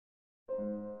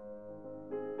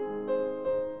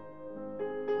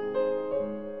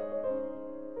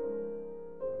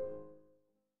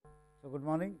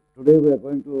Today we are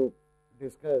going to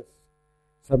discuss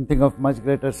something of much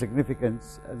greater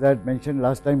significance. As I had mentioned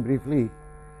last time briefly,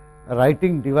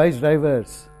 writing device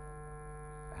drivers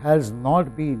has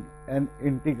not been an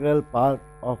integral part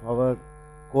of our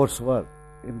coursework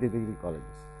in the degree colleges.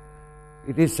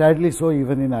 It is sadly so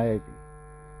even in IIT.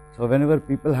 So whenever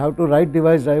people have to write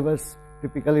device drivers,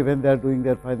 typically when they are doing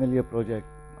their final year project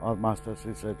or master's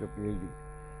research or PhD,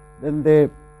 then they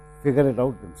figure it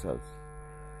out themselves.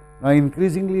 Now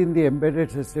increasingly in the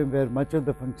embedded system, where much of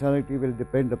the functionality will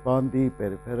depend upon the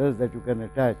peripherals that you can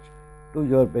attach to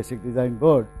your basic design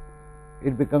board,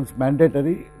 it becomes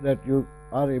mandatory that you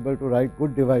are able to write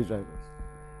good device drivers.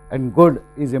 And good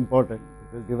is important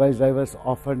because device drivers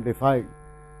often define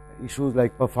issues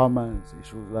like performance,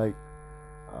 issues like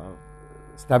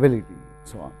stability, and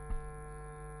so on.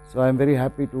 So I am very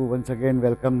happy to once again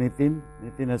welcome Nitin.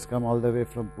 Nitin has come all the way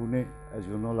from Pune, as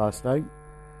you know last time.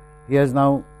 He has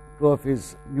now two of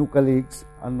his new colleagues,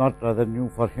 and not rather new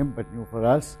for him but new for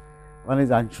us. One is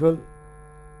Anshul.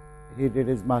 He did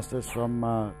his masters from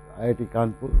IIT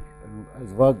Kanpur and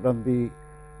has worked on the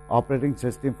operating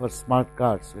system for smart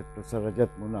cards with Professor Rajat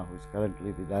Muna, who is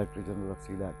currently the Director General of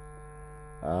CDAC.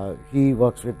 He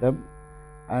works with them.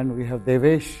 And we have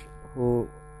Devesh, who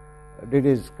did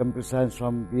his computer science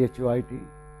from BHU IT.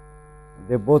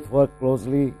 They both work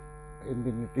closely in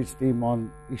the Nitish team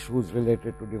on issues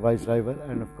related to device driver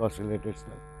and of course related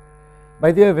stuff.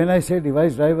 By the way, when I say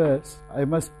device drivers, I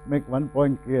must make one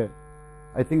point clear.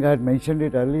 I think I had mentioned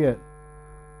it earlier.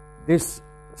 This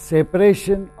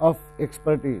separation of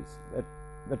expertise,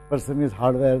 that person is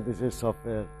hardware, this is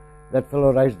software, that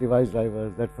fellow writes device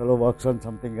drivers, that fellow works on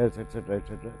something else, etc.,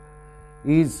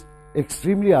 is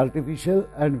extremely artificial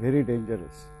and very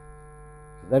dangerous.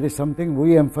 That is something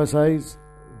we emphasize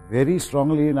very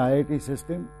strongly in IIT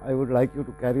system. I would like you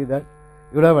to carry that.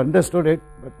 You would have understood it,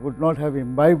 but would not have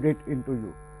imbibed it into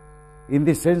you. In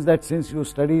the sense that since you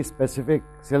study specific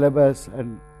syllabus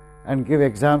and give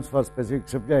exams for specific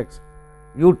subjects,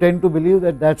 you tend to believe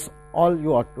that that's all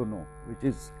you ought to know, which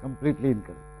is completely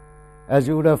incorrect. As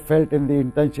you would have felt in the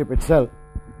internship itself,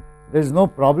 there is no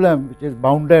problem which is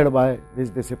bounded by this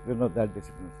discipline or that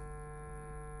discipline.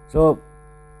 So,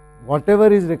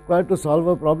 whatever is required to solve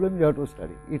a problem, you have to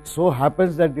study. It so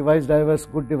happens that device drivers,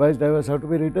 good device drivers have to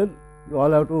be written. You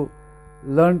all have to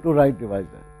learn to write device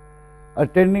drivers.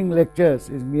 Attending lectures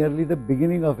is merely the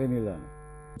beginning of any learning.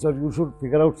 So, you should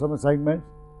figure out some assignments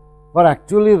for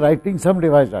actually writing some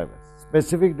device drivers,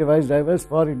 specific device drivers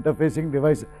for interfacing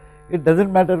devices. It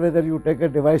doesn't matter whether you take a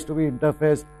device to be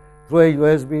interfaced through a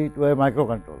USB to a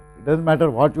microcontroller. It doesn't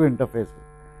matter what you interface with.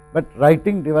 But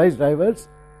writing device drivers,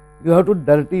 you have to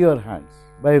dirty your hands.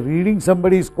 By reading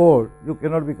somebody's code, you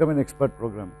cannot become an expert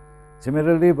programmer.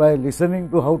 Similarly, by listening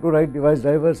to how to write device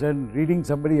drivers and reading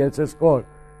somebody else's code,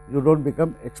 you don't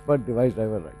become expert device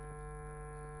driver writer.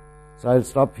 So I'll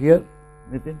stop here.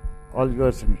 Nitin, all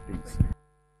yours and things.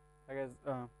 Hi guys,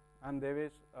 I'm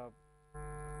Devesh.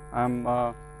 I'm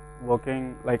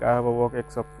working, I have a work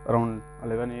ex of around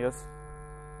 11 years.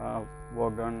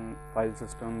 Worked on file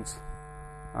systems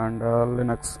and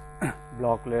Linux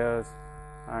block layers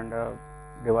and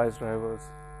device drivers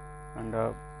and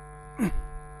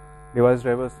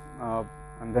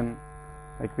and then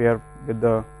we are with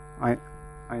the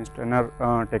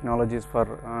Einsteiner technologies for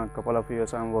a couple of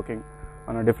years. I'm working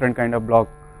on a different kind of block,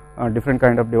 different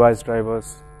kind of device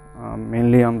drivers,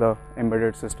 mainly on the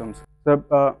embedded systems.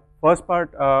 The first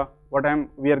part what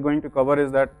we are going to cover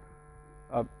is that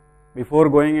before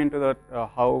going into that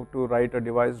how to write a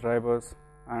device drivers,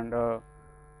 and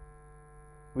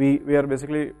we are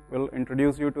basically will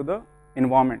introduce you to the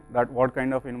environment, that what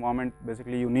kind of environment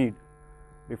basically you need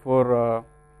before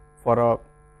for a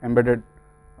embedded,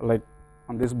 like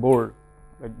on this board,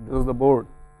 like this is the board.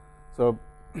 So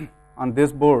on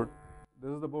this board,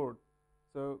 this is the board.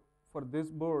 So for this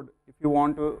board, if you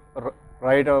want to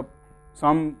write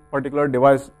some particular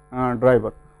device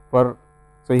driver for,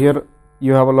 so here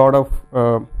you have a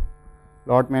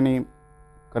lot many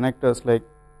connectors, like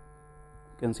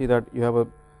you can see that you have a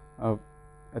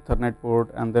Ethernet port,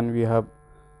 and then we have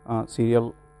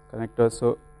serial connectors.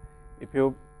 So if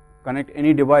you connect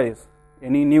any device,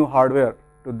 any new hardware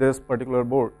to this particular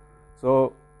board,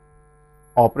 so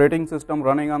operating system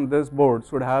running on this board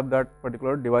should have that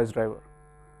particular device driver,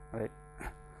 right?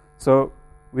 So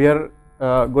we are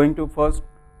going to first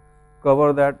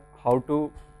cover that how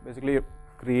to basically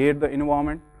create the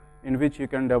environment in which you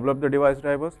can develop the device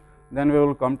drivers. Then we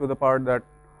will come to the part that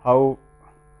how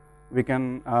we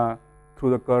can through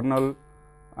the kernel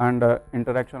and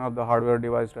interaction of the hardware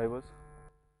device drivers.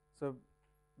 So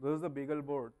this is the Beagle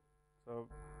board. So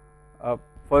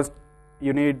first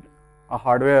you need a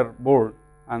hardware board,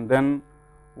 and then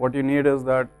what you need is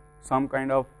that some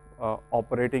kind of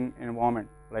operating environment,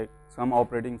 like some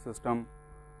operating system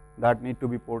that need to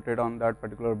be ported on that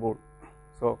particular board.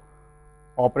 So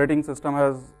operating system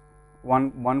has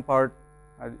one part,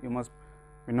 as you must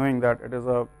be knowing that it is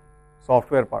a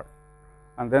software part,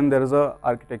 and then there is a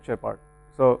architecture part.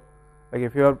 So like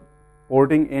if you are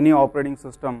porting any operating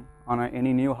system on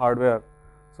any new hardware,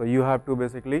 so you have to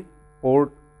basically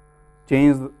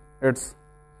change its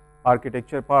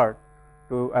architecture part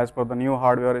to as per the new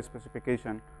hardware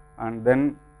specification, and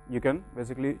then you can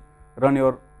basically run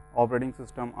your operating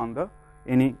system on the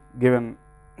any given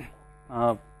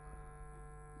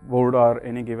board or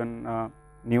any given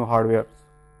new hardware.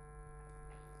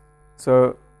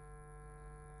 So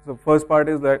first part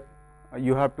is that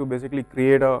you have to basically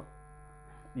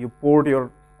you port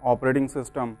your operating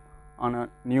system on a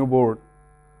new board,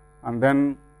 and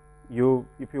then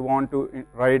if you want to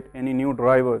write any new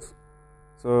drivers,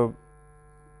 so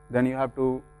then you have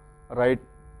to write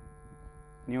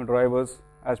new drivers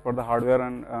as per the hardware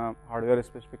and hardware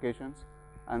specifications,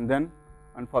 and then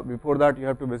before that you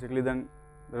have to basically, then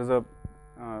there is a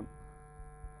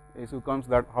issue comes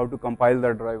that how to compile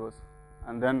the drivers,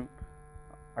 and then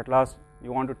at last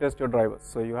you want to test your drivers.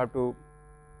 So you have to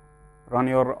run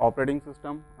your operating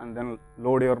system and then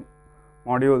load your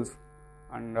modules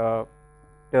and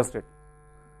test it.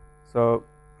 So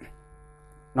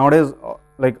nowadays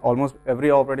like almost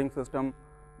every operating system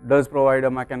does provide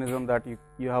a mechanism that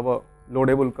you have a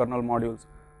loadable kernel modules.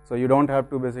 So you don't have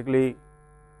to basically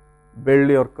build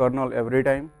your kernel every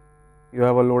time. You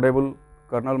have a loadable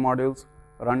kernel modules,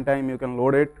 runtime you can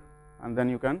load it and then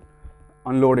you can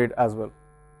unload it as well.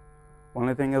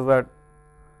 Only thing is that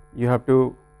you have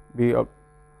to be a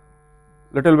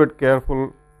little bit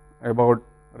careful about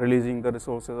releasing the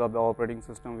resources of the operating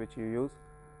system which you use,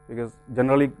 because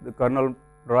generally the kernel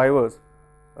drivers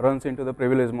runs into the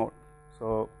privilege mode.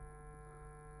 So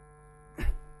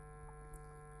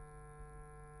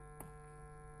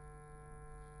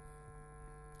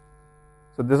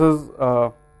this is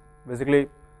basically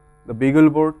the Beagle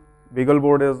board. Beagle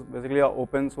board is basically an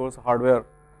open source hardware.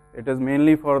 It is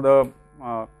mainly for the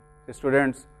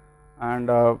students,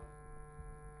 and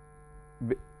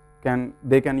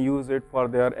they can use it for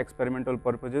their experimental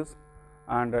purposes,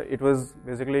 and it was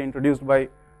basically introduced by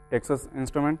Texas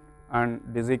Instruments and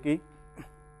Dizzy.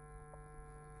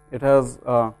 It has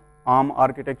ARM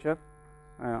architecture.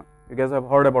 You guys have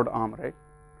heard about ARM, right?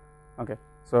 Okay,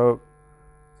 so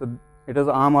it is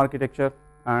ARM architecture,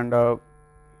 and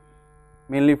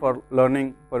mainly for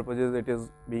learning purposes it is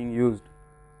being used.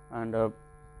 And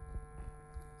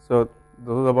so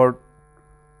this is about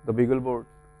the Beagle board.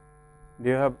 Do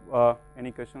you have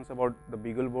any questions about the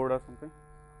Beagle board or something?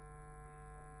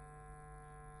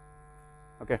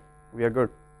 Okay, we are good.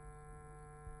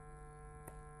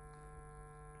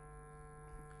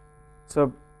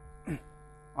 So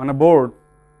on a board,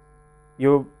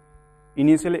 you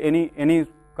initially any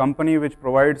company which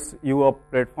provides you a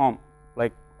platform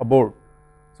like a board,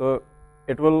 so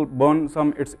it will burn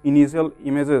some its initial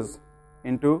images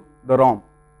into the ROM.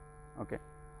 Okay,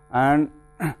 and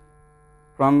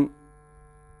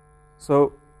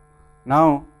so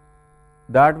now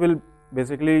that will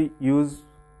basically use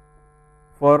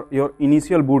for your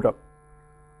initial boot up.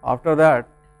 After that,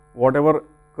 whatever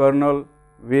kernel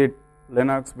with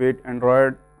Linux, with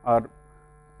Android, or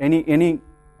any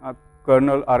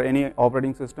kernel or any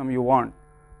operating system you want,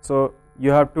 so you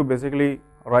have to basically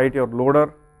write your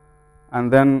loader,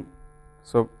 and then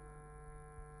so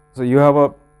you have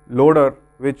a loader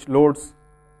which loads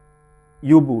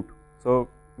U-boot. So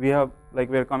we have, like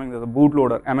we are coming, there's a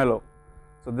bootloader MLO.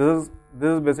 So this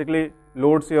is basically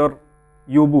loads your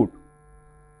U-boot.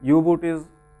 U-boot is,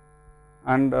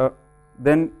 and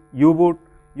then U-boot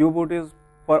is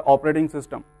for operating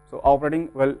system. So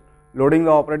loading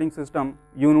the operating system,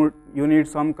 you need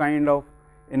some kind of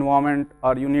environment,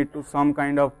 or you need to some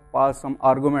kind of pass some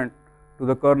argument to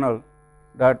the kernel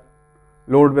that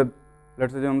load with.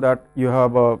 Let's assume that you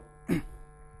have a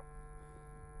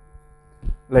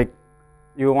like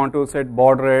you want to set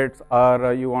baud rates,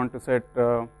 or you want to set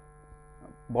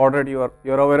baud rate.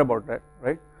 You're aware about that,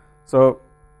 right? So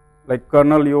like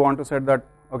kernel, you want to set that,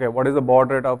 okay, what is the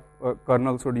baud rate of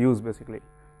kernel should use basically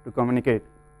to communicate.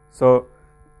 So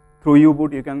through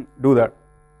U-boot you can do that,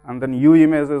 and then U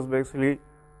image is basically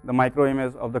the micro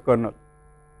image of the kernel.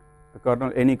 The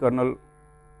kernel, any kernel,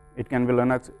 it can be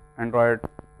Linux, Android,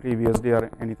 FreeBSD, or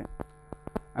anything.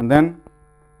 And then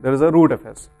there is a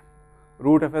rootfs.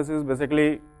 Rootfs is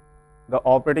basically the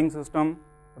operating system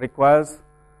requires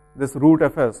this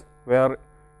rootfs, where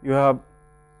you have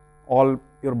all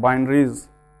your binaries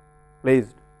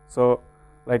placed. So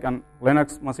like on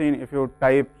Linux machine, if you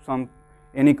type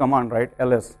any command, right,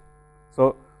 ls,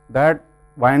 so that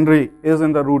binary is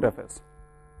in the rootfs.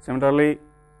 Similarly,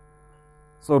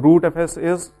 so rootfs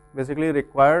is basically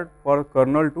required for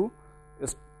kernel to,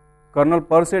 kernel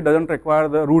per se doesn't require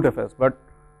the rootfs, but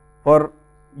for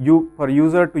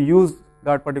user to use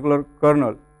that particular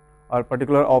kernel or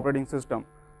particular operating system,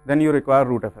 then you require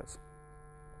rootfs.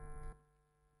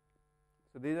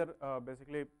 So these are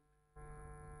basically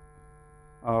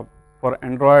for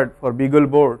Android, for Beagle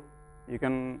board, you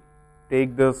can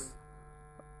take this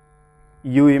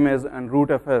uimage and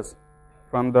rootfs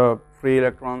from the free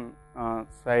electron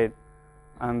side,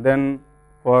 and then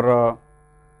for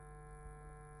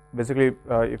basically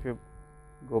if you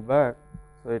go back,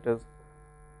 so it is,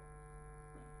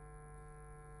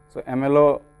 so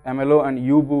MLO and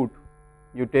uboot,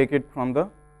 you take it from the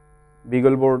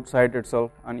Beagle board site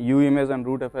itself, and uimage and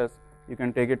rootfs you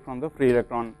can take it from the free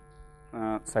electron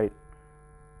site.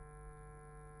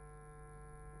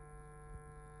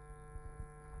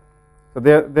 So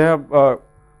they have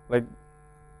like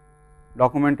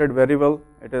documented very well.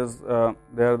 It is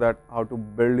there that how to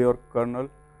build your kernel,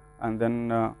 and then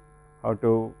how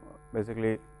to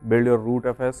basically build your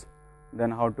rootfs, then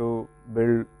how to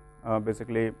build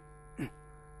basically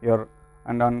your,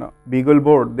 and on Beagle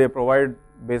board they provide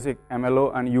basic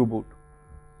MLO and uboot.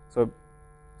 So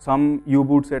some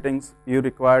uboot settings you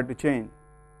require to change.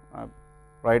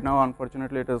 Right now,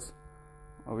 unfortunately, it is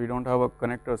we don't have a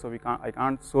connector, so I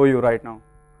can't show you right now.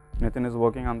 Nitin is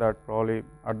working on that. Probably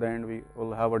at the end we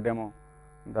will have a demo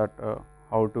that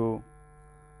how to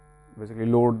basically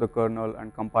load the kernel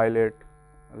and compile it.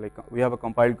 Like we have a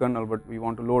compiled kernel, but we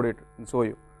want to load it and show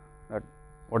you that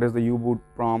what is the uboot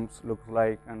prompts looks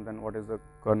like, and then what is the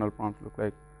kernel prompts look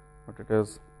like. But it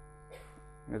is,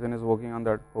 Nitin is working on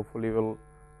that. Hopefully will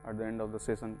at the end of the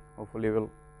session, hopefully will.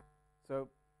 So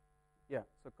yeah,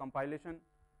 so compilation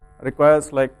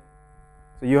requires, like,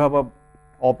 so you have a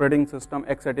operating system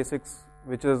x86,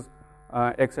 which is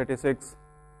x86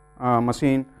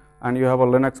 machine, and you have a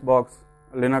Linux box,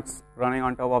 Linux running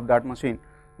on top of that machine.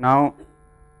 Now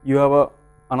you have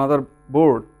another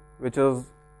board which is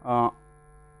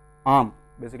ARM.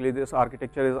 Basically this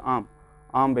architecture is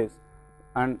ARM based,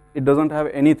 and it doesn't have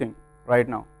anything right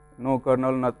now, no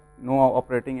kernel, no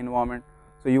operating environment.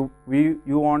 So you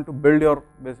want to build your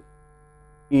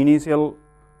initial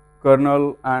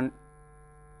kernel and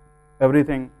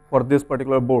everything for this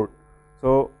particular board.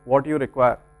 So what you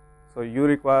require? So you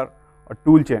require a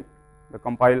tool chain, the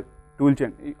compile tool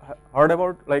chain. You heard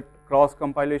about like cross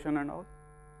compilation and all?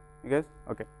 You guys?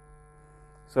 Okay.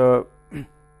 So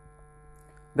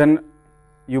then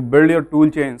you build your tool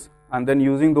chains, and then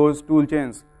using those tool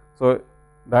chains, so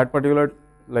that particular,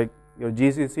 like your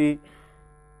GCC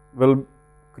will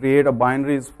create a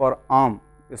binaries for ARM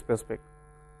specific.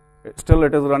 Still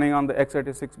it is running on the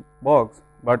x86 box,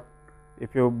 but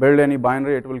if you build any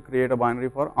binary, it will create a binary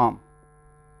for ARM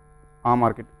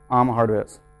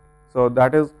hardwares. So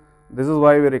this is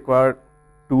why we require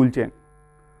tool chain.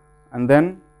 And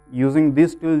then using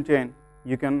this tool chain,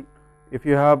 you can, if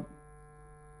you have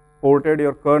ported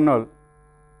your kernel,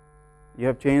 you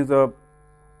have changed the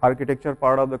architecture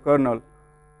part of the kernel,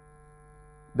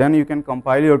 then you can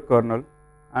compile your kernel,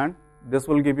 and this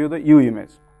will give you the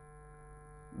uimage.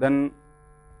 Then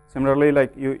similarly,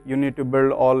 like you need to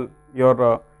build all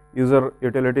your user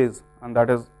utilities, and that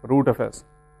is rootfs.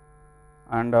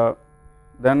 And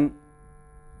then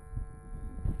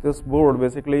this board,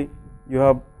 basically you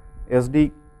have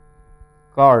SD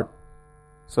card.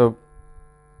 So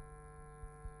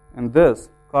in this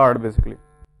card, basically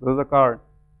this is a card.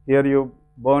 Here you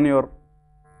burn your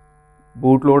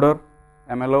bootloader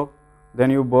MLO, then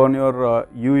you burn your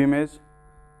uimage,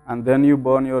 and then you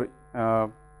burn your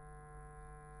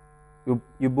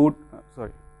you boot.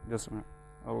 Sorry, just a minute.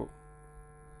 Oh.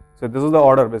 So this is the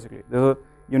order, basically. This is,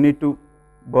 you need to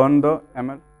burn the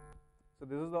ML. So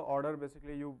this is the order,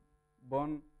 basically you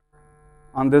burn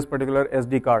on this particular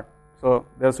SD card. So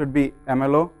there should be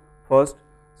MLO first.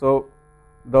 So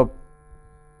the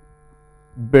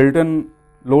built-in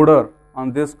loader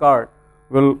on this card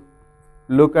will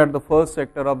look at the first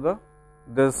sector of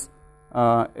this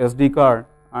SD card,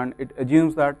 and it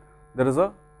assumes that there is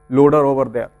a loader over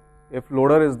there. If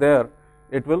loader is there,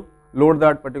 it will load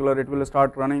that particular, it will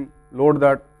start running, load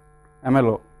that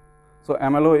MLO. So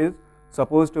MLO is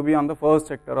supposed to be on the first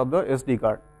sector of the SD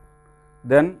card.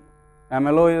 Then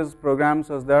MLO is programmed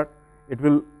such that it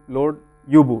will load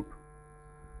uboot.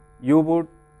 Uboot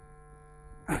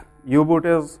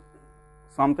is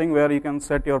something where you can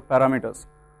set your parameters,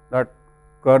 that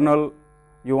kernel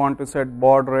you want to set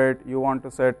baud rate, you want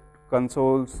to set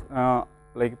consoles,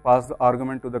 like pass the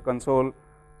argument to the console.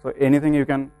 So anything you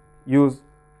can use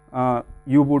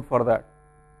U-boot for that.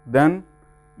 Then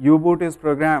U-boot is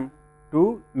programmed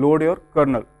to load your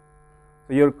kernel.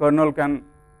 So your kernel can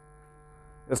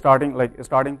a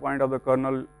starting point of the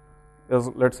kernel is,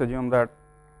 let's assume that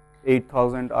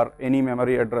 8000 or any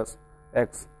memory address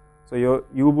X. So your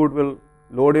U-boot will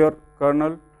load your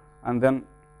kernel and then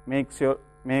make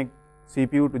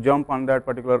CPU to jump on that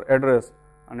particular address,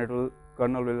 and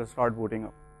kernel will start booting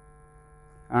up.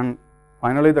 And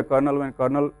finally, the kernel, when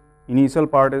kernel initial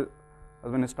part has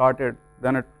been started,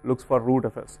 then it looks for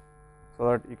rootfs, so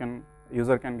that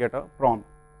user can get a prompt.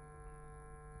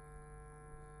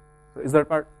 So is that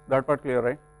part clear,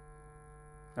 right?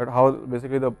 That how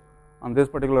basically on this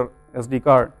particular SD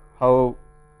card, how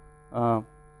the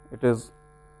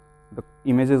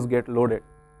images get loaded.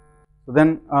 So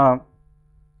then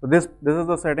so this is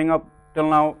the setting up. Till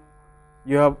now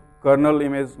you have kernel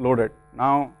image loaded.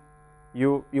 Now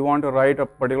you want to write a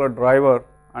particular driver,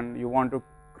 and you want to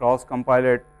cross compile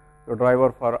it, the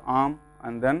driver for ARM,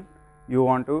 and then you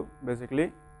want to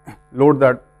basically load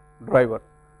that driver.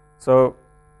 So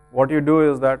what you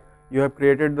do is that you have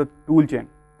created the tool chain.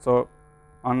 So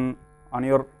on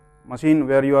your machine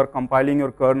where you are compiling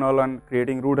your kernel and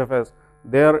creating rootfs,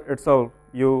 there itself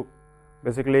you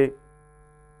basically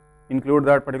include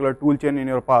that particular tool chain in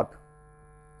your path.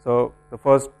 So the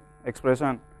first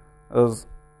expression is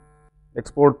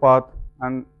export path,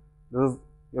 and this is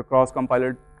your cross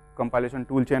compilation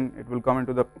tool chain. It will come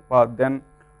into the path. Then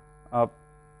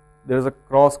there is a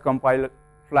cross compile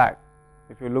flag.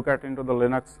 If you look at into the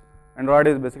Linux, Android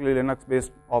is basically Linux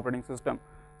based operating system.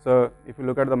 So if you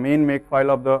look at the main makefile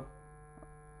of the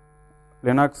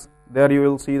Linux, there you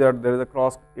will see that there is a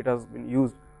cross, it has been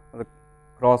used, the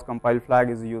cross compile flag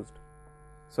is used.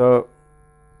 So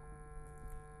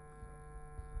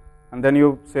and then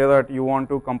you say that you want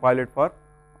to compile it for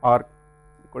R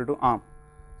equal to ARM.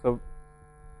 So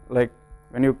like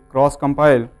when you cross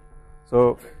compile,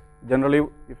 so generally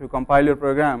if you compile your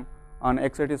program on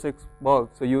x86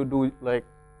 box, so you do like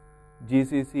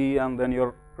GCC and then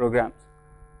your programs,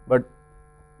 but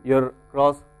your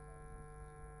cross,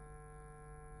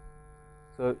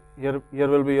 so here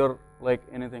will be your like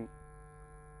anything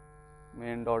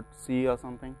main.c or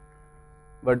something.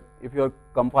 But if you are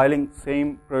compiling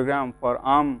same program for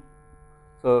ARM,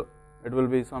 so it will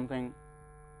be something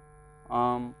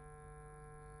ARM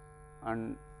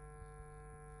and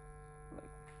like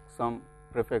some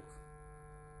prefix.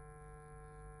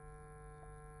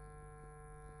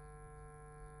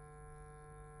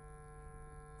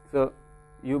 So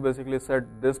you basically set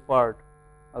this part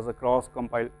as a cross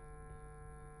compile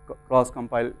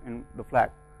in the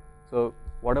flag. So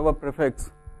whatever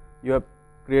prefix you have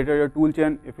created a tool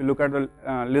chain. If you look at the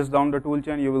list down the tool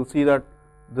chain, you will see that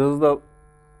this is the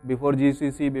before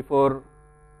GCC, before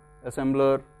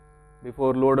assembler,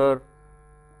 before loader,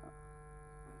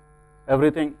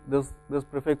 everything. This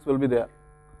prefix will be there.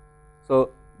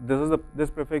 So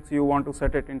this prefix you want to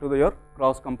set it into your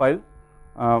cross compile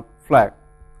flag,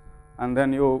 and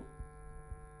then you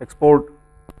export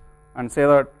and say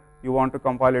that you want to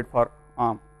compile it for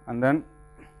ARM, and then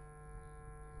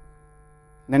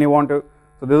you want to.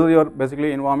 So this is your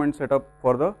basically environment setup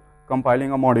for the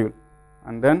compiling a module,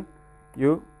 and then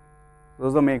this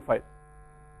is the make file.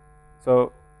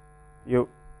 So you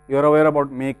are aware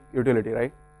about make utility,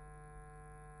 right?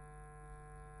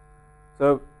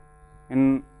 So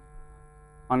on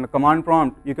the command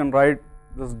prompt you can write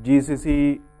this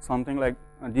GCC something like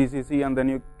GCC, and then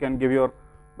you can give your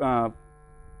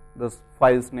this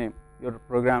file's name, your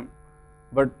program.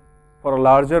 But for a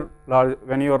large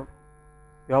when you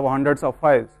have hundreds of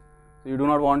files, so you do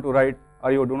not want to write,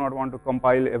 or you do not want to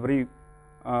compile every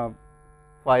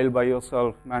file by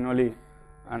yourself manually,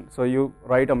 and so you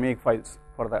write a make files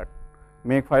for that.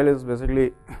 Make file is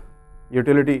basically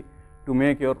utility to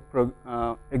make your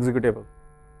executable.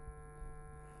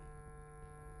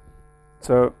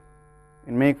 So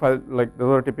in make file, like this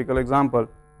is a typical example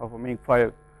of a make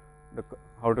file.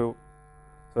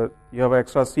 So you have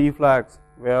extra C flags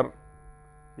where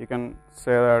you can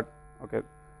say that okay,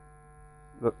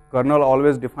 the kernel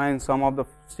always defines some of the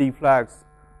C flags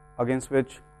against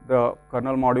which the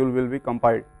kernel module will be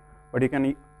compiled, but you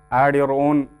can add your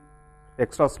own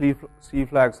extra C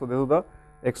flags. So this is the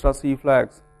extra C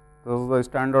flags. This is the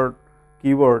standard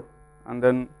keyword, and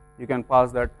then you can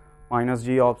pass that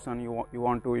 -G option. You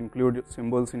want to include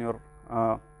symbols in your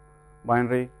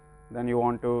binary. Then you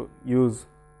want to use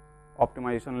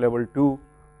optimization level 2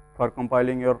 for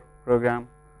compiling your program.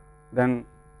 Then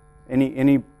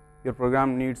your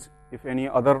program needs if any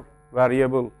other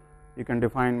variable, you can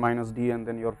define -d and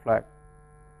then your flag.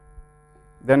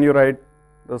 Then you write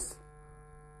this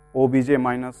obj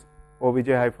minus obj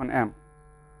hyphen m.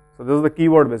 So this is the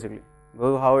keyword basically.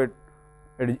 This is how it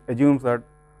assumes that,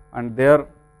 and there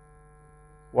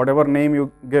whatever name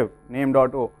you give,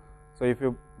 name.o. So if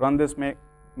you run this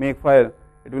make file,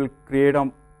 it will create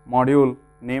a module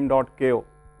name.ko.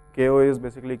 Ko is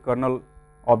basically kernel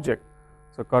object.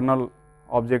 So kernel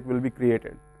object will be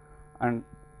created, and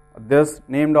this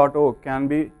name.o can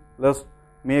be just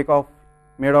made of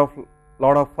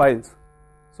lot of files.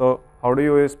 So how do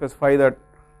you specify that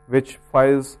which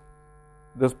files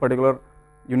this particular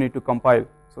you need to compile?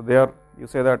 So there you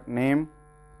say that name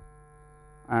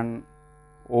and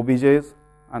objs,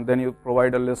 and then you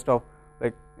provide a list of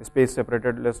like space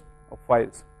separated list of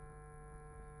files.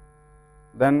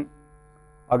 Then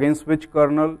against which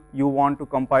kernel you want to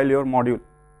compile your module.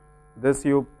 This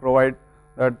you provide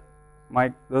that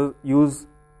use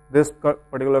this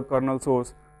particular kernel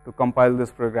source to compile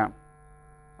this program,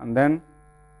 and then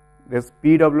this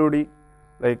pwd,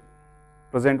 like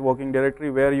present working directory,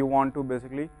 where you want to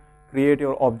basically create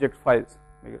your object files.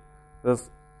 This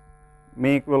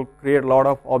make will create a lot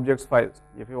of objects files.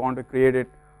 If you want to create it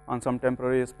on some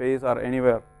temporary space or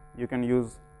anywhere, you can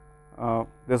use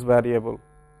this variable,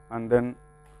 and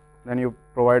then you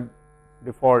provide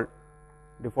default.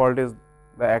 Default is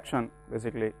the action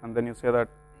basically, and then you say that,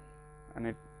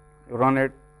 and you run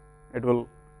it, it will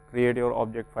create your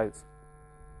object files.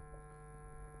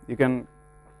 You can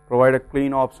provide a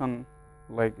clean option,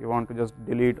 like you want to just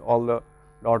delete all the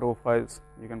 .o files,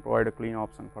 you can provide a clean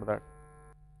option for that.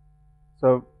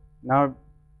 So now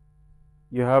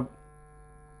you have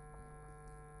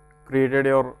created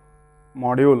your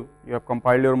module, you have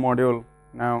compiled your module.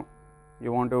 Now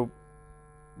you want to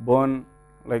burn,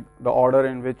 like the order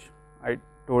in which I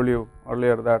told you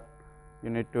earlier, that you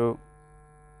need to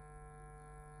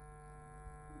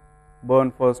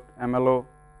burn first MLO,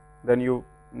 then you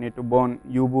need to burn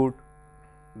U-boot,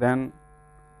 then,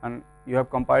 and you have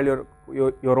compiled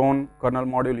your own kernel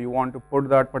module. You want to put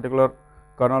that particular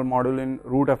kernel module in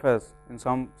rootfs in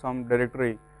some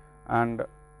directory, and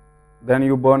then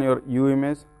you burn your U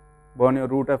image, burn your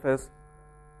rootfs,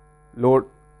 load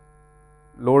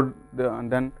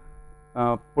and then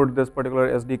put this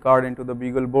particular SD card into the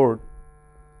Beagle board.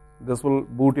 This will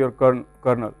boot your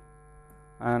kernel,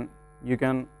 and you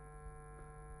can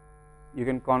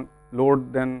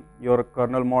load then your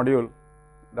kernel module,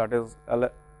 that is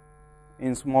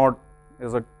insmod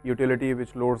is a utility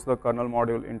which loads the kernel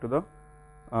module into the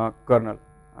kernel,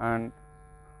 and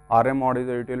rmmod is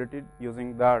a utility.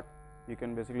 Using that you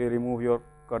can basically remove your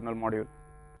kernel module.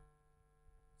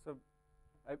 So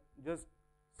I just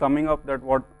summing up that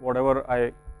whatever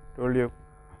I told you,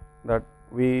 that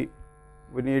we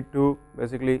need to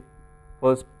basically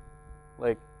first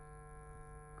like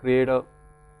create a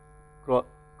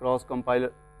cross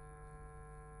compilation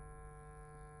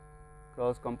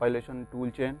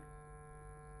tool chain.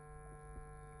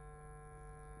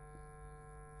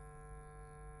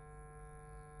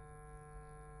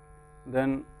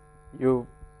 Then you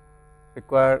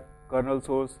require kernel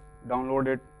source, download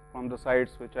it from the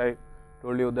sites which I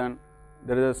told you. Then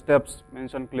there is a steps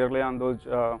mentioned clearly on those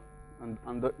on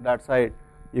that site.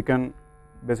 You can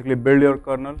basically build your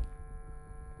kernel,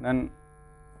 then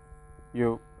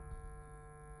you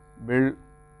build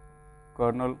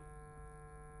kernel.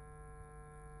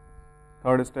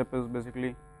 Third step is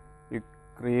basically you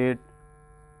create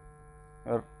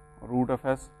your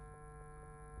rootfs,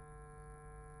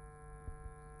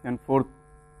 and fourth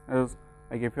is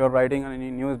like if you are writing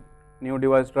any new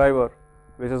device driver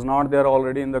which is not there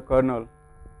already in the kernel.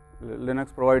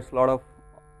 Linux provides a lot of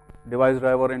device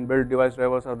driver, and built device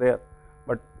drivers are there,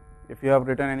 but if you have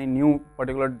written any new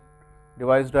particular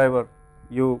device driver,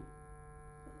 you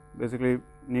basically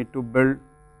need to build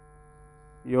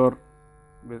your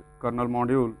kernel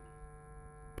module.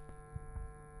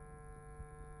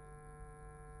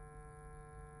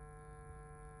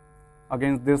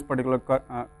 Against this particular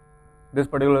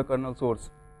kernel source,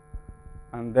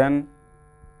 and then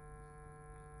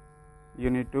you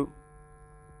need to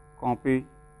copy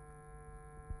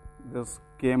this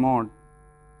kmod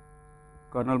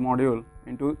kernel module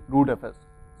into rootfs,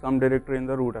 some directory in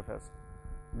the rootfs.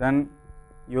 Then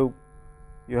you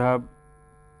have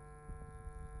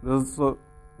this. So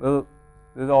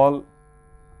this all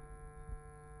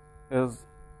is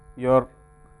your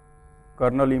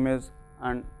kernel image,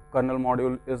 and kernel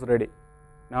module is ready.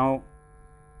 Now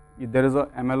there is a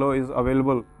MLO is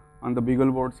available on the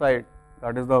Beagle board side.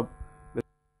 That is the,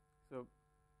 so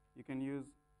you can use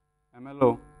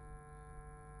MLO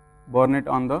burn it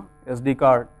on the SD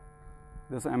card,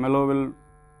 this MLO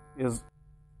is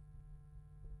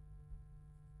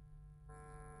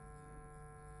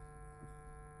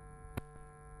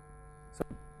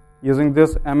using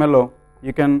this MLO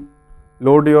you can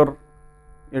load your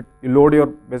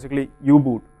basically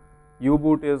U-boot.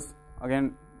 U-boot is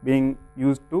again being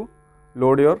used to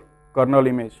load your kernel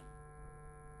image.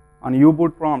 On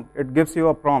U-boot prompt, it gives you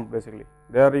a prompt basically.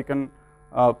 There you can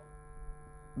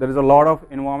there is a lot of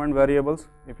environment variables.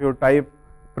 If you type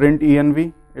print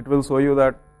env, it will show you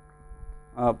that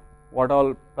what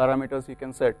all parameters you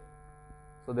can set.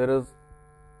 So there is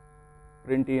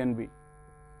print env,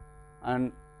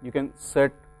 and you can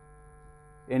set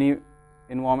any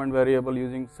environment variable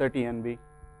using set env,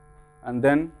 and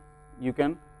then you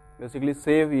can basically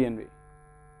save env.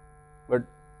 But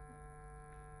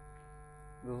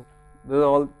these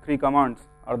all three commands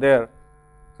are there.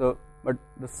 So, but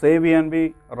the save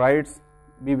env writes,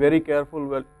 be very careful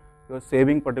when you are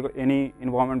saving particular any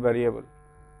environment variable.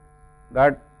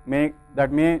 That may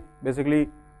basically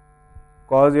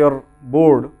cause your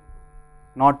board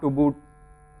not to boot.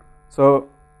 So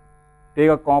take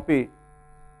a copy,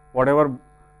 whatever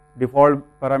default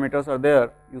parameters are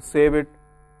there, you save it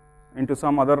into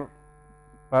some other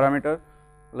parameter.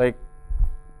 Like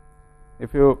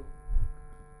if you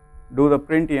do the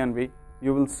print env,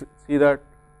 you will see that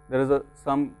there is it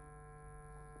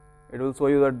will show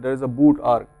you that there is a boot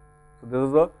arg. So this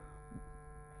is the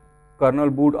kernel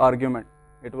boot argument.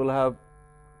 It will have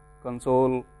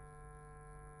console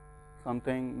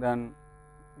something, then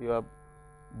you have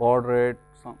baud rate,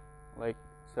 some like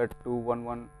set to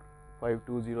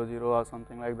 115200 or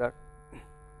something like that,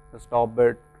 the stop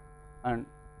bit. And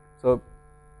so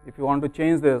if you want to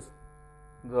change this,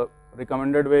 the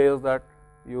recommended way is that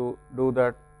you do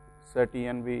that set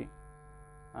env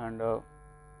and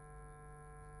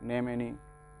name any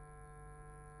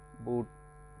boot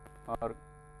or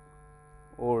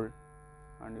old,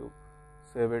 and you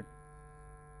save it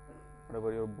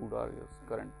whatever your boot arg is,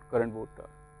 current boot arg.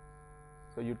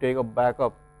 So you take a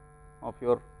backup of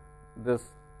your this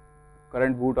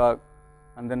current boot arg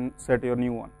and then set your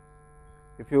new one.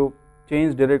 If you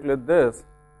change directly this,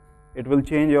 it will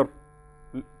change your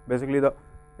basically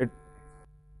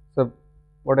so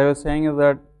what I was saying is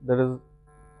that there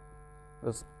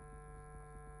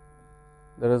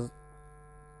is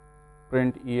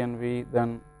print env,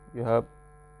 then you have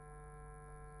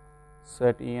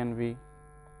set env,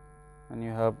 and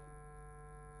you have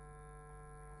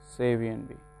save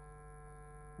env.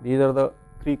 These are the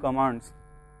three commands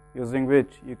using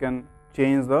which you can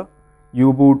change the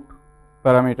U-boot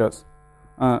parameters.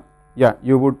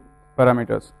 U-boot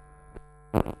parameters.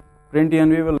 Print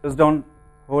env will list down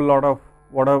whole lot of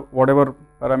whatever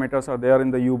parameters are there in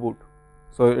the U-boot.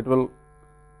 So it will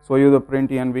show you the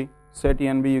print env. Set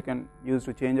env you can use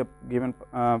to change a given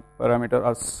parameter,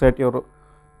 or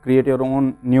create your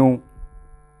own new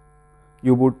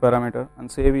U-boot parameter,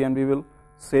 and save env will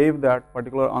save that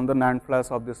particular on the NAND flash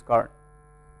of this card.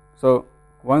 So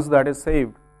once that is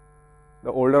saved,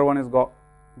 the older one is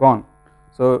gone.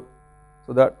 So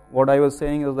that what I was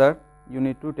saying is that you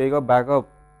need to take a backup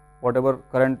whatever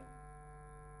current.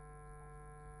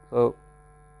 So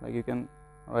like you can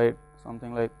write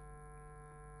something like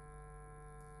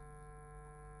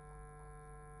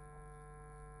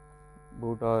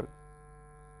boot arg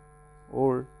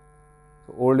old.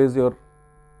 So old is your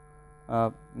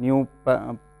new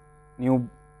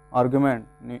argument,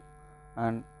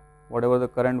 and whatever the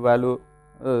current value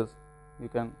is, you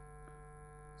can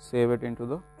save it into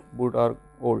the boot arg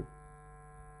old,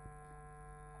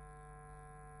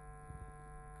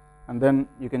 and then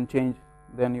you can change.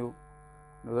 Then you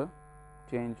do the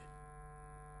change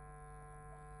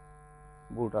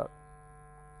boot arg.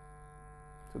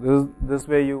 So this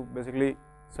way you basically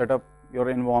set up your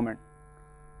environment.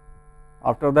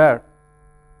 After that,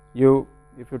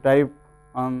 if you type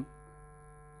on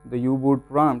the U-boot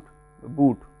prompt, the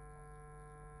boot,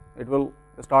 it will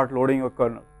start loading your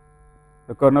kernel,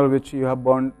 the kernel which you have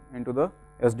burned into the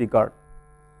SD card.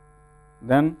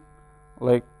 Then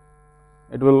like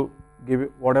it will give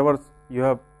you whatever you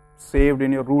have saved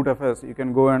in your root FS. You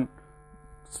can go and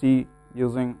see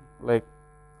using like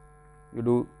you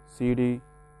do cd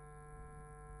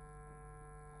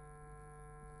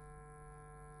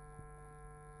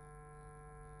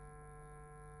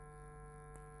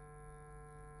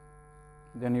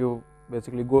then you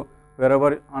basically go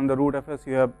wherever on the root FS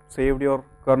you have saved your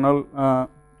kernel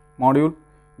module,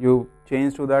 you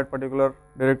change to that particular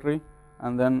directory,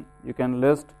 and then you can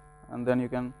list, and then you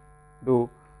can do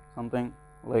something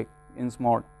like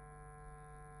insmod.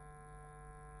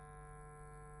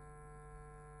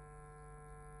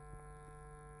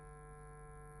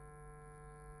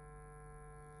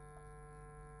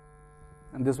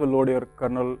 and this will load your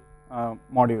kernel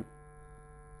module.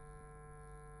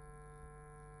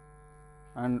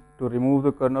 And to remove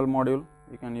the kernel module,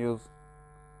 you can use,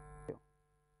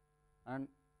 and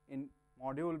in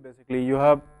module basically you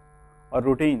have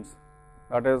routines,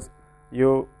 that is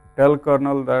you tell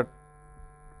kernel that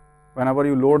whenever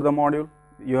you load the module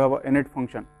you have a init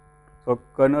function. So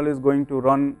kernel is going to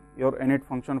run your init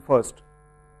function first.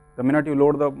 The minute you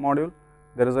load the module,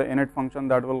 there is a init function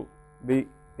that will be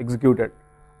executed,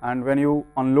 and when you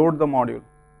unload the module,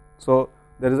 so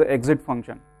there is a exit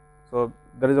function. So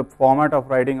there is a format of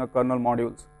writing a kernel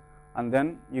modules, and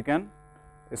then you can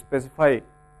specify,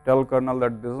 tell kernel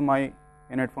that this is my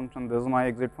init function, this is my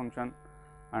exit function,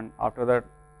 and after that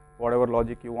whatever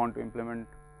logic you want to implement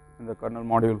in the kernel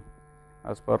module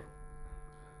as per.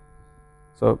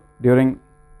 So during,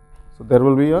 so there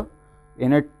will be a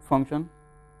init function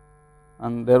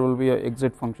and there will be a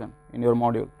exit function in your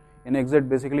module. In exit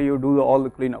basically you do all the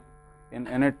cleanup, in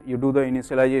init you do the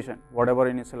initialization,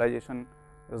 whatever initialization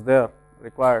is there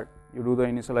required, you do the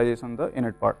initialization, the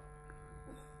init part.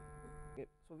 Okay,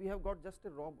 so we have got just a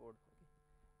raw board.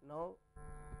 Now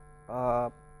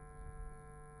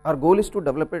our goal is to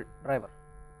develop a driver,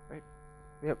 right?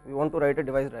 We want to write a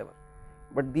device driver,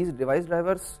 but these device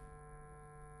drivers,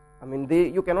 I mean,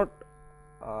 you cannot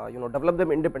develop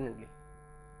them independently.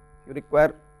 You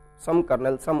require some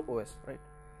kernel, some OS, right?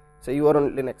 Say you are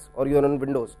on Linux or you are on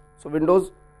Windows. So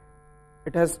Windows,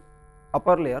 it has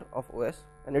upper layer of OS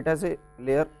and it has a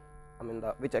layer, I mean,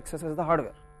 which accesses the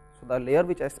hardware. So the layer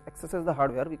which accesses the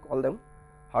hardware, we call them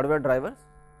hardware drivers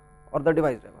or the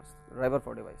device drivers, driver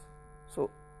for device. So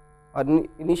our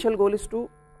initial goal is to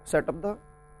set up the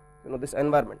this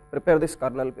environment, prepare this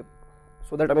kernel,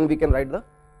 so that we can write the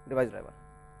device driver.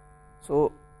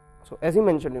 So as he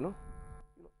mentioned,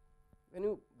 when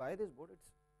you buy this board, it's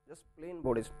just plain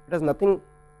board. It has nothing.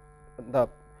 The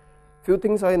few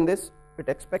things are in this. It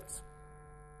expects.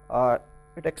 So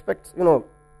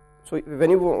when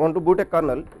you want to boot a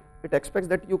kernel, it expects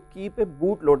that you keep a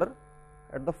bootloader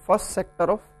at the first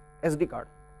sector of SD card,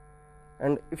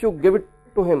 and if you give it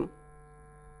to him,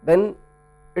 then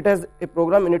it has a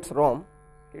program in its ROM.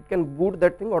 It can boot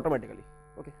that thing automatically.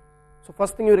 Okay. So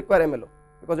first thing you require MLO,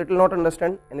 because it will not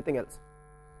understand anything else.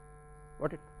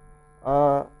 Got it?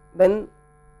 Then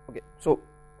okay. So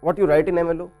what you write in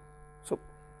MLO? So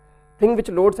thing which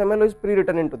loads MLO is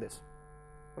pre-written into this.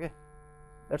 Okay,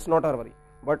 that's not our worry.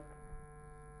 But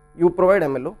you provide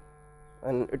MLO,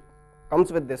 and it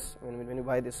comes with this. When you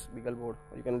buy this Beagle board,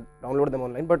 you can download them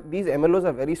online. But these MLOs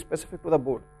are very specific to the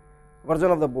board,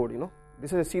 version of the board.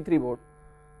 This is a C3 board.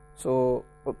 So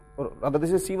or rather,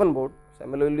 this is C1 board. So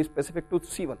MLO will be specific to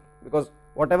C1, because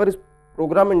whatever is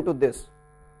programmed into this,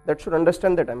 that should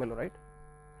understand that MLO, right?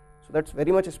 So that's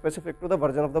very much specific to the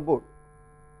version of the board.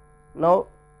 Now,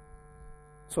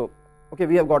 so okay,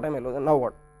 we have got MLO, and now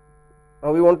what?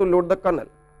 Now we want to load the kernel,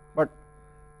 but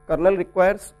kernel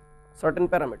requires certain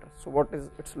parameters. So what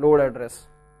is its load address?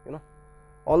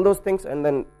 All those things, and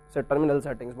then say terminal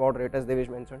settings, baud rate, as Devesh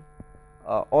mentioned.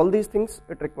 All these things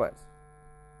it requires.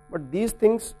 But these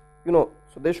things, so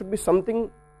there should be something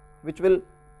which will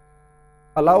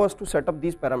allow us to set up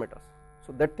these parameters.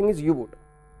 So that thing is U-boot.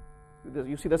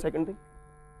 You see the second thing?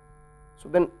 So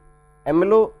then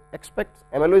MLO expects,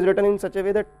 MLO is written in such a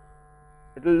way that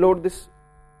it will load this,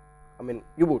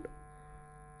 U-boot.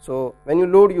 So when you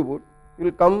load U-boot,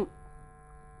 you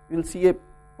will see a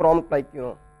prompt like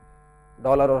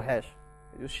dollar or hash.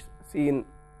 You see in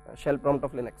shell prompt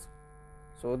of Linux.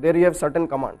 So there you have certain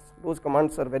commands. Those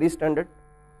commands are very standard.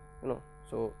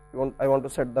 So I want to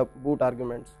set the boot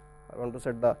arguments. I want to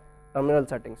set the terminal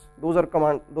settings. Those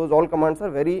all commands are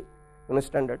very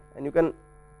standard, and you can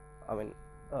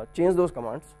change those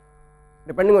commands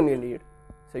depending on your need.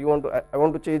 So I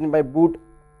want to change my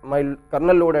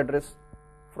kernel load address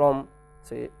from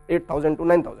say 8000 to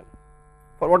 9000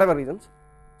 for whatever reasons.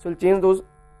 So we'll change those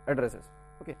addresses.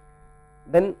 Okay.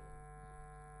 Then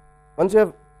once you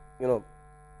have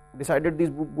decided these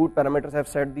boot parameters, have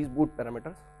set these boot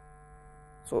parameters,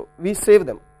 so we save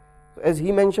them. So as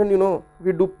he mentioned,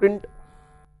 we do print.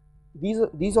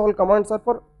 These all commands are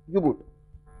for U-boot.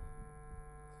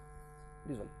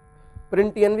 This one,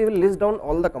 print env will list down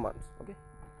all the commands. Okay,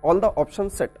 all the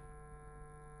options set.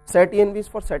 Set env is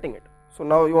for setting it. So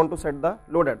now you want to set the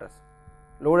load address.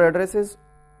 Load address is,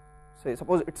 say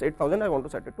suppose it's 8000, I want to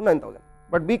set it to 9000.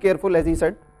 But be careful, as he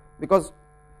said, because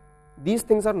these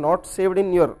things are not saved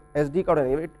in your SD card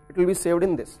anyway. It will be saved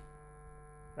in this,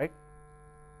 right?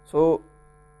 So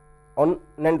on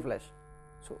NAND flash.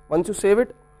 So once you save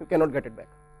it, you cannot get it back.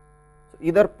 So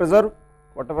either preserve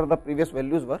whatever the previous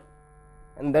values were,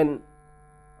 and then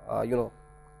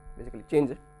basically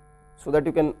change it, so that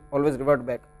you can always revert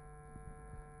back,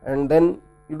 and then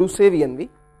you do save env.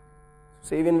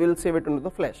 Save env will save it into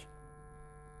the flash,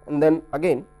 and then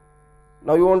again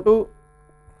now you want to,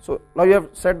 so now you have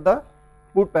set the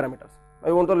boot parameters. Now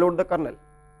you want to load the kernel.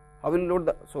 How will you load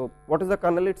the, so what is the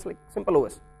kernel? It's like simple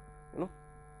OS, you know.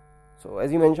 So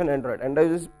as you mentioned,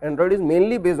 Android is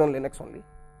mainly based on Linux only,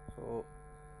 so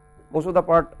most of the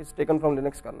part is taken from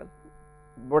Linux kernel,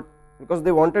 but because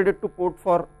they wanted it to port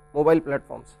for mobile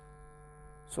platforms,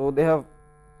 so they have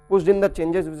pushed in the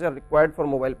changes which are required for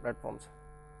mobile platforms.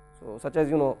 So such as,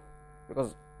 you know,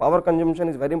 because power consumption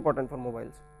is very important for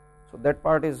mobiles, so that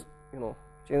part is, you know,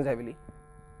 changed heavily.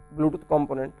 Bluetooth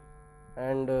component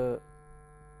and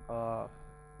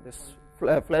this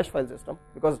flash file system,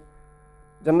 because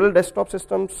general desktop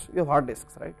systems you have hard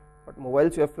disks, right, but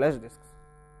mobiles you have flash disks,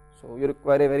 so you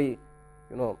require a very,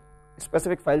 you know,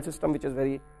 specific file system which is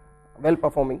very well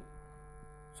performing.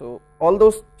 So all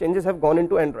those changes have gone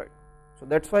into Android, so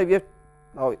that's why we have,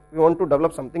 now we want to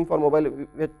develop something for mobile,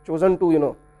 we have chosen to, you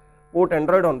know, port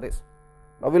Android on this.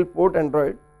 Now we will port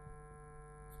Android.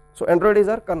 So Android is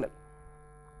our kernel,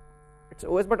 it's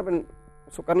OS, but I mean,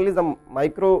 so kernel is the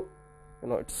micro, you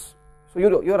know, it's, so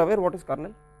you are aware what is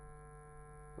kernel,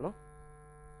 you know?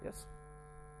 Yes,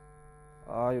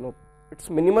 you know, it's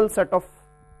minimal set of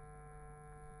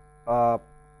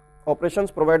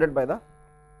operations provided by the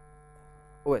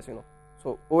OS, you know.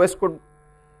 So OS could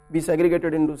be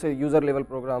segregated into, say, user level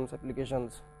programs,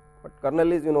 applications, but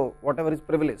kernel is, you know, whatever is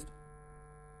privileged,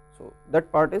 so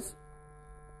that part is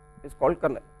called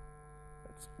kernel.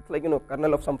 It's like, you know,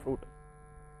 kernel of some fruit,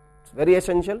 it's very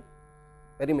essential,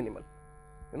 very minimal,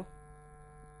 you know.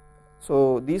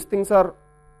 So these things are,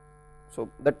 so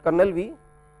that kernel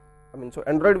I mean, so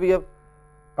Android we have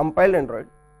compiled Android.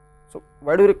 So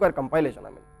why do you require compilation? I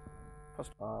mean,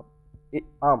 first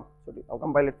ARM, so you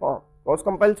compile it for ARM. Cross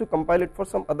compiles, you compile it for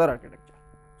some other architecture,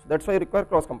 so that's why you require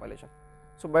cross compilation.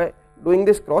 So by doing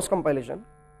this cross compilation,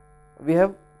 we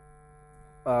have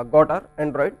got our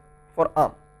Android for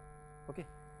ARM. Okay,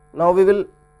 now we will,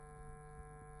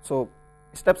 so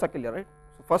steps are clear, right?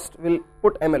 So first we will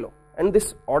put MLO, and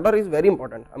this order is very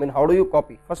important. I mean, how do you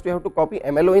copy? First you have to copy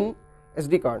MLO in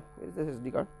SD card. Where is this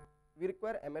SD card? We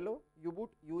require MLO, U-boot,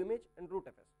 U-image and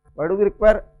rootfs. Why do we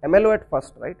require MLO at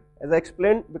first, right? As I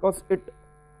explained, because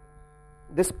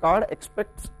this card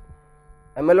expects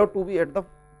MLO to be at the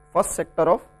first sector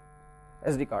of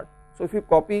SD card. So if you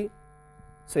copy,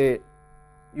 say,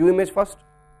 U-image first,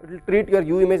 it will treat your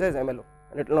U-image as MLO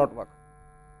and it will not work.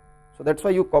 So that's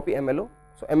why you copy MLO.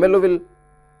 So MLO will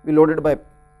be loaded by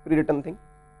pre-written thing,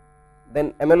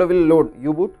 then MLO will load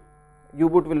U-boot,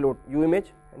 U-boot will load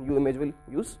U-image and U-image will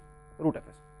use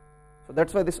rootfs. So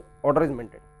that's why this order is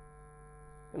maintained,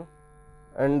 you know.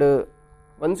 And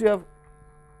once you have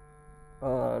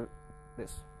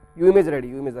this U-image ready,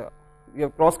 you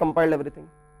have cross compiled everything,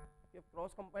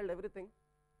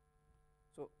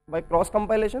 so by cross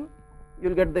compilation you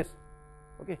will get this,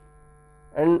 okay.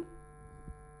 And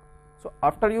so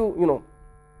after you know,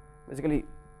 basically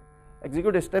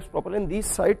execute the steps properly, and these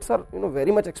sites are, you know,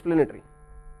 very much explanatory.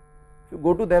 If you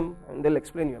go to them and they'll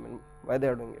explain you, I mean, why they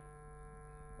are doing it.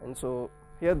 And so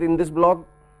here in this blog,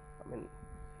 I mean,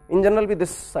 in general this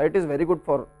site is very good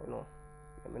for, you know,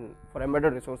 I mean, for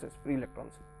embedded resources, free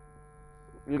electrons.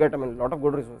 You will get, I mean, lot of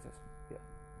good resources here.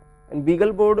 And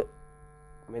BeagleBoard,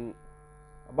 I mean,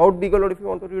 about BeagleBoard if you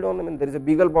want to read on, I mean, there is a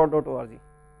beagleboard.org.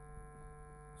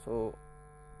 So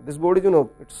this board is, you know,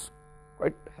 it's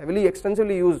quite heavily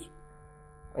extensively used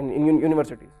in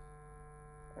universities,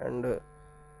 and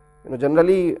you know,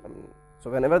 generally, so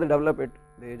whenever they develop it,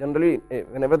 they generally,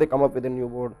 whenever they come up with a new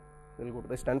board, they will go to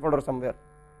the Stanford or somewhere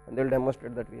and they will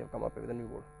demonstrate that we have come up with a new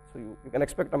board. So you can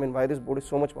expect, I mean, why this board is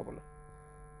so much popular,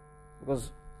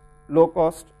 because low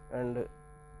cost and,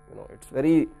 you know, it's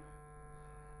very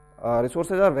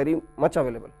resources are very much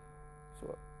available.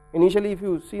 So initially if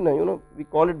you see now, you know, we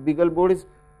call it BeagleBoard is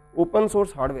open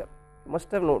source hardware. You must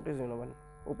have noticed, you know, when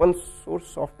open source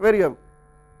software you have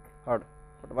heard,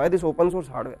 but why this open source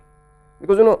hardware?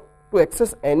 Because, you know, to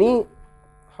access any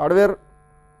hardware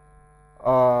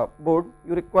board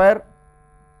you require,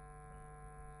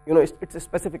 you know, it's a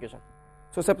specification.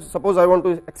 So suppose I want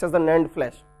to access the NAND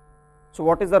flash, so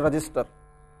what is the register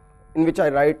in which I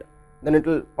write, then it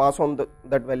will pass on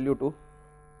that value to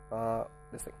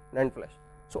this thing, NAND flash.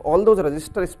 So all those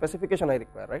register specification I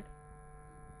require, right?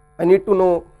 I need to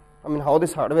know, I mean, how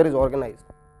this hardware is organized.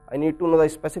 I need to know the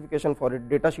specification for it,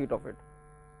 data sheet of it.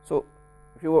 So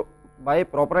if you buy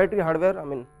proprietary hardware, I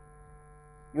mean,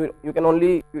 you can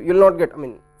only, you will not get, I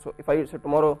mean, so if I say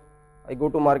tomorrow I go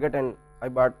to market and I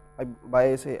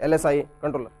buy say LSI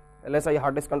controller, LSI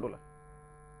hard disk controller.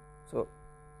 So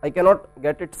I cannot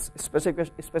get its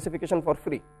specification for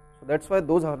free. So that's why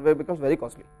those hardware becomes very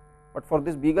costly. But for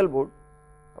this Beagle board,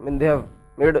 I mean, they have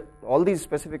made all these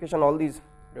specification, all these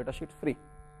data sheets free.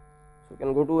 So you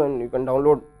can go to and you can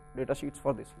download data sheets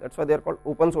for this. That's why they are called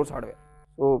open source hardware.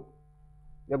 So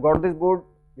we have got this board,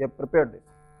 we have prepared this,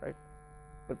 right?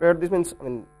 Prepared this means, I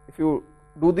mean, if you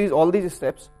do these all these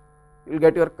steps, you will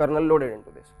get your kernel loaded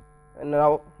into this. And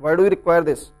now, why do we require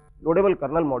this? Loadable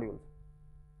kernel modules.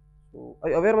 So are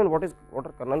you aware, I mean, what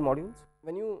are kernel modules?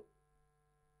 When you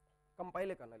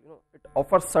compile a kernel, you know, it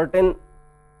offers certain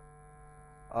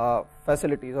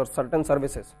facilities or certain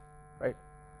services, right?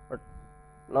 But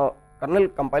now kernel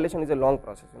compilation is a long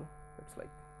process, you know. It's like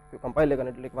if you compile a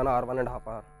kernel, it will take 1 hour, 1.5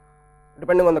 hours,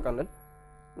 depending on the kernel.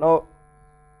 Now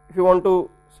if you want to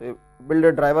say build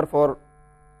a driver for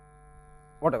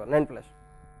whatever, NAND flash,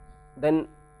 then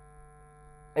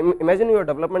imagine your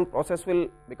development process will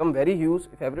become very huge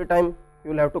if every time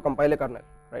you will have to compile a kernel,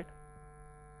 right?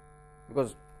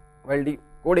 Because while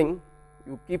decoding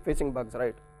you keep facing bugs,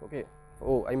 right? Okay,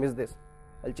 oh, I missed this,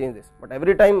 I'll change this. But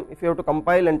every time if you have to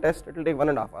compile and test, it will take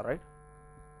 1.5 hours, right?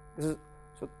 This is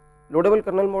so loadable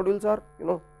kernel modules are, you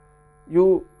know,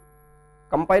 you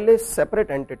compile a separate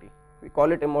entity, we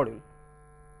call it a module,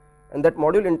 and that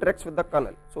module interacts with the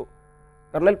kernel. So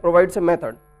kernel provides a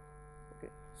method,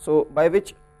 okay, so by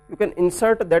which you can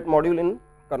insert that module in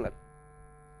kernel.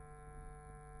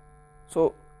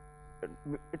 So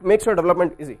it makes your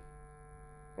development easy.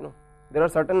 You know, there are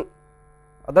certain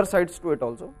other sides to it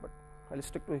also, but I will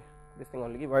stick to this thing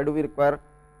only. Why do we require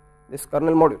this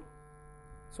kernel module?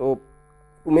 So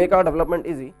to make our development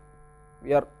easy,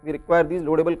 we require these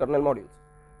loadable kernel modules.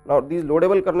 Now these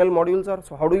loadable kernel modules are,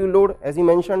 so how do you load? As he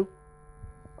mentioned,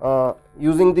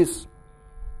 using this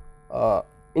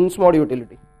insmod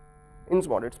utility.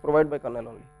 Insmod, it's provided by kernel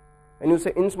only. When you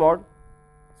say insmod,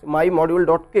 so my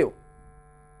module.ko,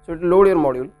 so it will load your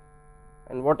module,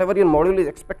 and whatever your module is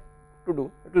expected to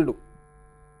do, it will do.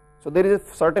 So there is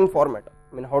a certain format.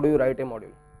 I mean, how do you write a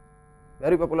module?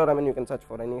 Very popular. I mean, you can search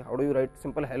for any. How do you write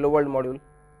simple hello world module?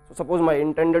 So suppose my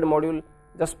intended module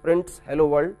just prints hello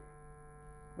world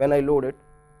when I load it,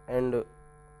 and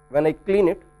when I clean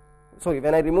it, sorry,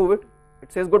 when I remove it,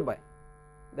 it says goodbye.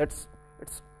 That's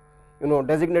its, you know,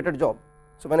 designated job.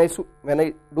 So when I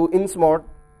do insmod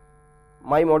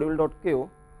my module.ko,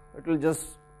 it will just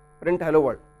print hello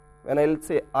world. When I will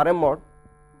say rmmod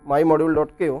my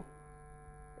module.ko,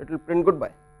 it will print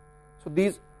goodbye. So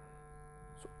these,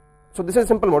 so this is a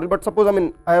simple module. But suppose, I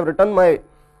mean, I have written my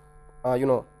you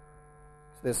know,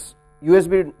 this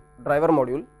USB driver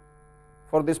module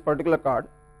for this particular card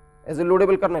as a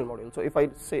loadable kernel module. So if I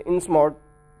say insmod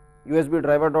USB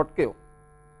driver.ko,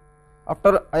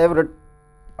 after I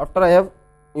have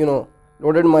you know,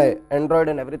 loaded my Android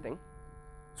and everything,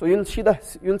 so you'll see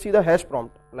the hash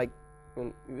prompt like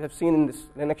you have seen in this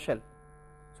Linux shell.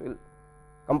 So you'll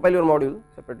compile your module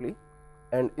separately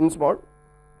and insmod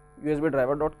USB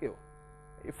driver.ko.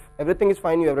 If everything is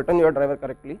fine, you have written your driver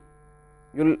correctly,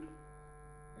 you'll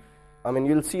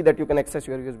see that you can access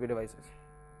your USB devices.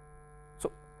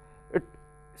 So it,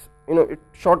 you know, it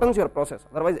shortens your process.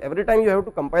 Otherwise, every time you have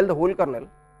to compile the whole kernel,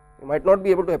 you might not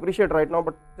be able to appreciate right now,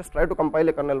 but just try to compile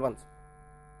a kernel once,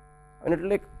 and it will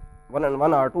take 1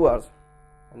 hour, 2 hours,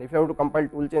 and if you have to compile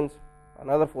tool chains,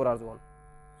 another 4 hours gone.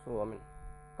 So I mean,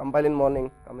 compile in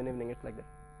morning, come in evening, it's like that.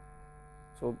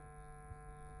 So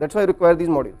that's why I require these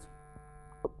modules.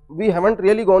 We haven't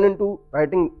really gone into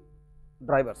writing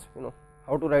drivers, you know,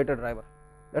 how to write a driver.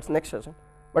 That's next session.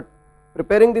 But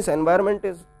preparing this environment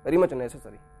is very much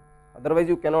necessary. Otherwise,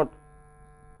 you cannot.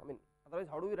 I mean, otherwise,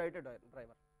 how do we write a driver?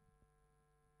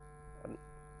 And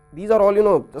these are all, you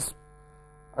know, just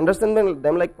understand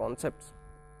them like concepts.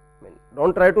 I mean,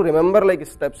 don't try to remember like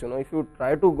steps. You know, if you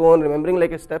try to go on remembering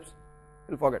like steps,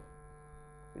 you'll forget.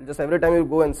 You'll just every time you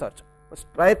go and search. But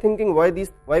try thinking why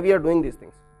we are doing these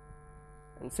things.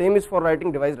 And same is for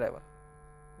writing device driver.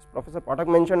 As Professor Pathak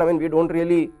mentioned, I mean, we don't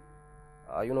really,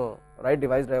 you know, write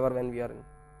device driver when we are in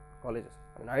colleges.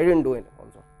 I mean, I didn't do it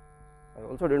also. I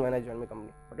also did when I joined my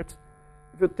company. But it's,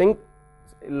 if you think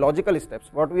logical steps,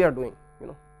 what we are doing, you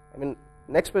know, I mean,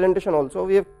 next presentation also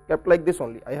we have kept like this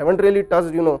only. I haven't really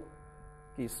touched, you know,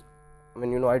 keys. I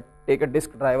mean, you know, I take a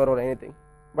disk driver or anything.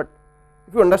 But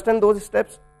if you understand those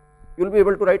steps, you will be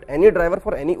able to write any driver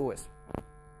for any OS.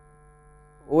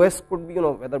 OS could be, you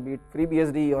know, whether be it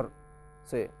FreeBSD or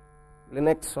say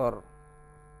Linux or,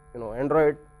 you know,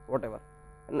 Android, whatever,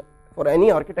 and for any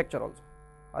architecture also.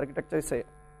 Architecture is say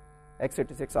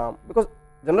x86 ARM, because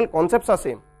general concepts are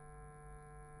same.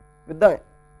 With the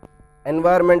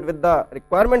environment, with the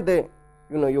requirement,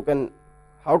 you can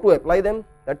how to apply them,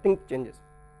 that thing changes.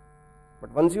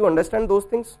 But once you understand those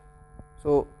things,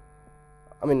 so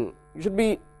I mean you should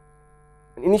be,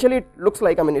 initially it looks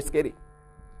like, I mean it's scary,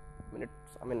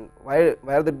 why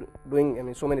are they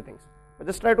doing so many things, but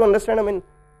just try to understand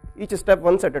each step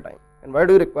once at a time, and why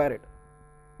do you require it.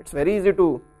 It's very easy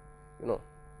to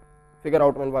figure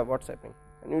out what's happening,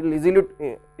 and it will easy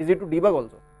to debug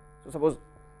also. So suppose,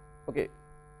 okay,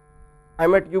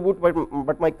 I'm at U boot,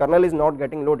 but my kernel is not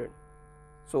getting loaded.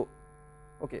 So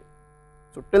okay,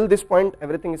 so till this point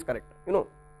everything is correct.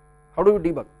 How do you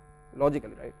debug?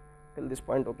 Logically, right? Till this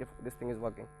point, okay, this thing is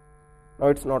working. Now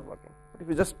it's not working. But if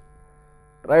you just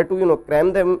try to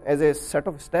cram them as a set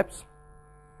of steps,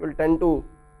 you will tend to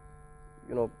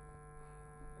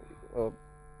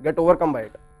get overcome by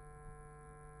it.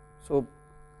 So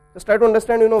just try to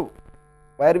understand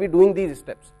why are we doing these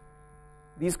steps.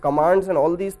 These commands and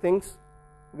all these things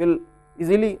will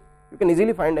you can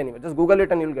easily find anywhere. Just Google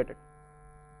it and you will get it.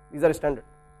 These are standard.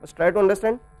 Just try to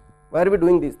understand why are we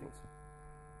doing these things.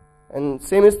 And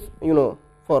same is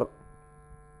for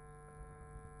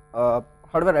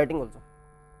hardware writing also.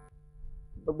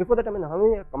 But before that, how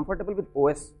many are comfortable with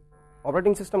OS,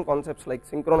 operating system concepts like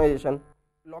synchronization,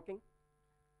 locks,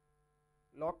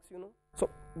 So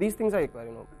these things I require,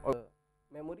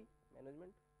 memory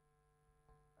management.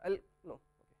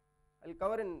 I'll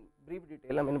cover in brief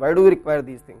detail. Why do we require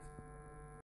these things?